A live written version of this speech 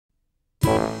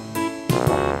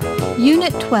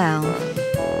Unit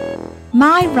 12.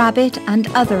 My rabbit and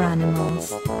other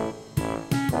animals.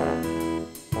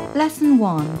 Lesson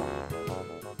 1.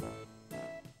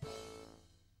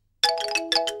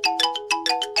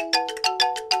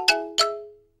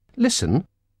 Listen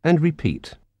and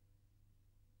repeat.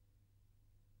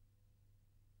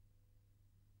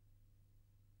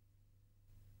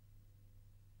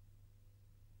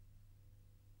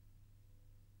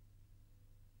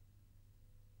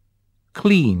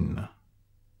 Clean.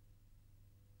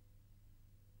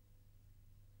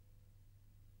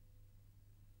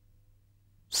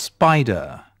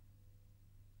 Spider.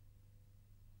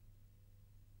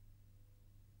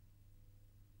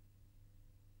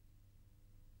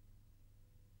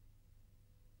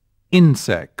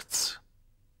 Insects.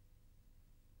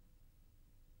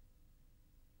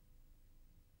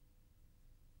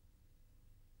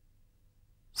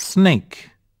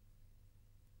 Snake.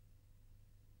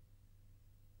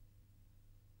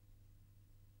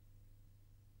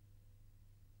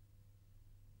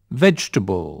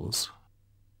 Vegetables.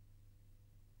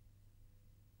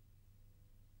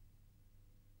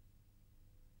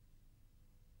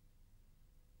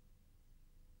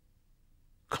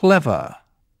 Clever.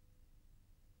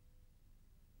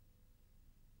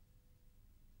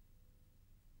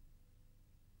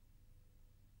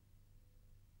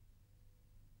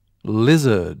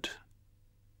 Lizard.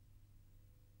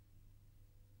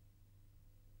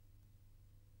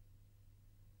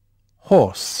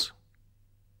 Horse.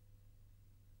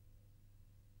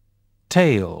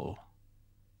 Tail.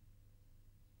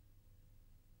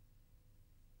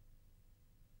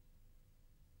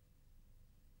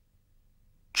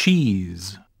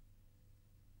 Cheese.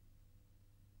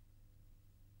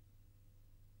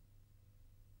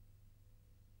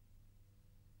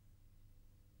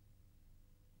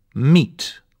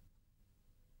 Meat.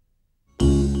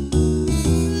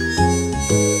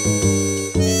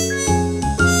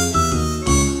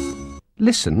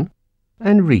 Listen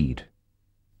and read.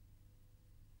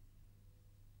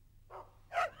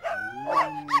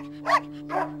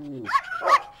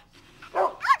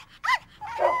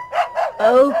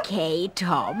 OK,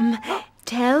 Tom.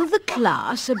 Tell the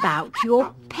class about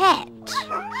your pet.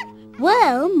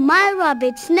 Well, my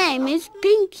rabbit's name is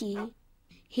Pinky.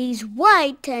 He's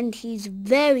white and he's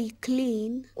very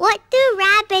clean. What do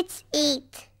rabbits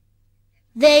eat?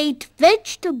 They eat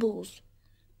vegetables.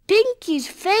 Pinky's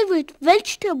favorite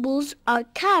vegetables are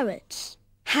carrots.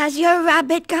 Has your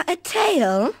rabbit got a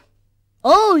tail?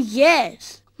 Oh,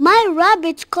 yes. My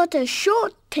rabbit's got a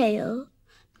short tail,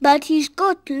 but he's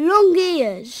got long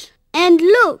ears. And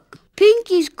look,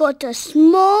 Pinky's got a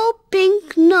small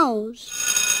pink nose.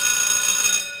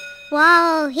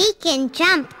 Whoa, he can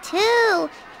jump too.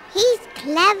 He's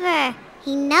clever.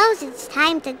 He knows it's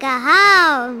time to go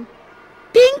home.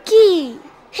 Pinky!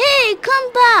 Hey,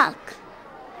 come back!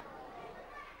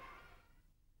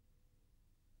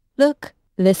 Look,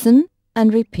 listen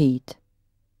and repeat.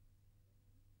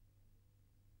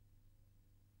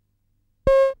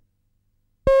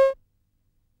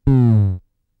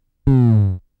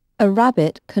 A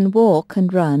rabbit can walk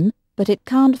and run, but it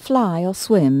can't fly or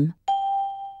swim.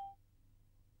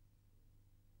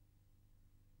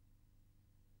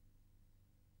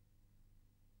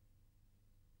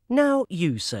 Now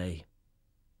you say.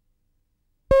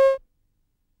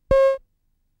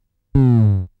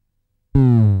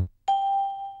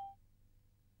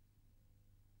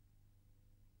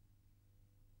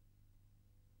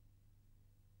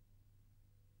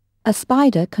 A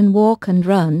spider can walk and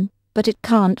run, but it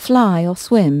can't fly or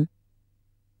swim.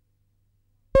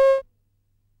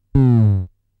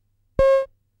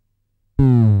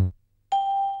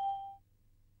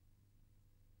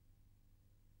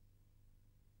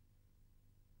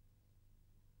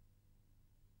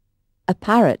 A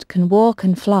parrot can walk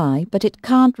and fly, but it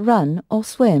can't run or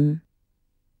swim.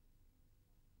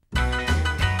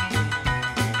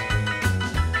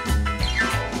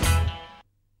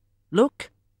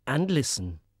 Look and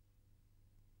listen.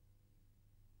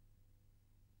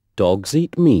 Dogs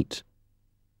eat meat.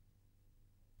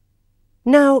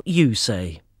 Now you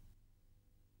say.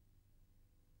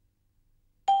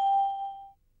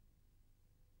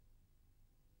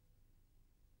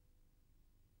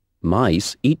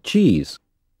 Mice eat cheese.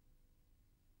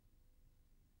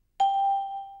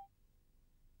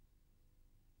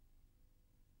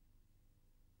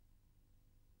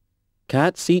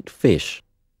 Cats eat fish.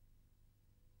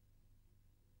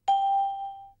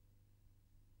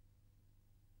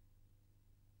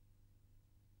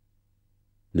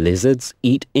 Lizards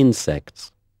eat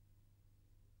insects.